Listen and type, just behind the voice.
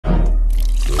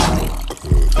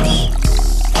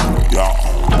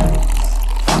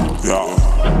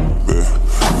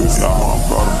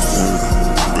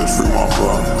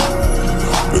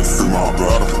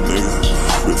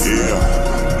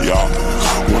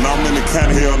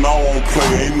can't hell no, I won't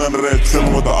play. Ain't none of that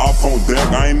chillin' with the ops on deck.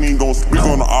 I ain't even gon' speak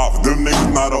on the ops. Them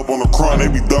niggas not up on the crowd, they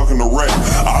be ducking the wreck.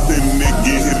 I seen the nigga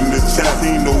get hit in his chest,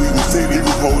 he ain't know he was hit, he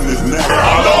was holding his neck.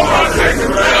 I know I take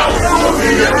him down, he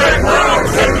get back round,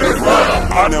 taking his round.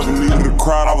 I never needed a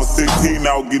crowd, I was 16,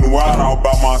 I was getting wild out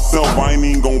by myself. I ain't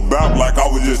even gon' bap like I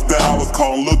was just that. I was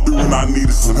calling look through and I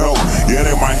needed some help. Yeah,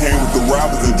 they might hang with the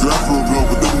rappers and dress real good,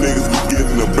 but them niggas be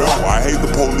getting the belt. I hate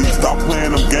the police, stop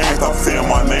playing them games, stop saying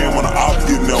my name when the ops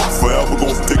getting up. Forever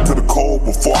gon' stick to the code.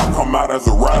 Before I come out as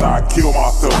a rider, I kill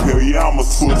myself. Hell yeah, I'ma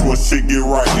switch when shit get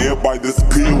right. Everybody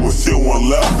disappear when shit went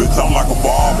left. Bitch, I'm like a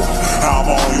barber. How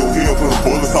I'm on your head, putting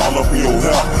bullets all up in your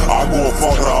hair. I go and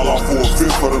fuck it all off for a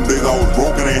fifth. For them days I was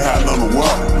broken, ain't had none to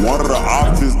wear. One of the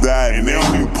ops just died, and they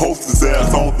don't even post his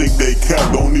ass. I don't think they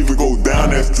kept. Don't even go down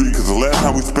that street, cause the last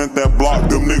time we spent that block,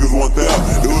 them niggas weren't there.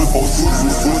 It was for shooters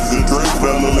with switches and drinks.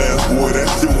 That little ass boy, that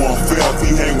shit wasn't fair. If he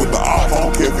hang with the ops, I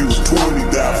don't care if he was 20, he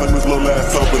died. Slam his little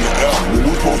ass up in the air. When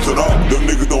we posted up, them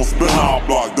niggas don't spin our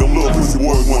block. Them little pussy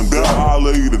boys went down. I'll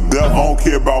lay you to death. I don't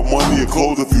care about money or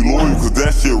clothes if you loyal, cause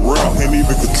that shit rap. Can't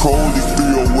even control these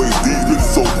 308s. These bitches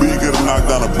so big, it'll knock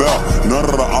down a belt. None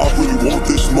of the ops really want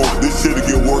this smoke. This shit'll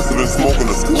get worse than smoking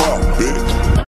a squat, bitch.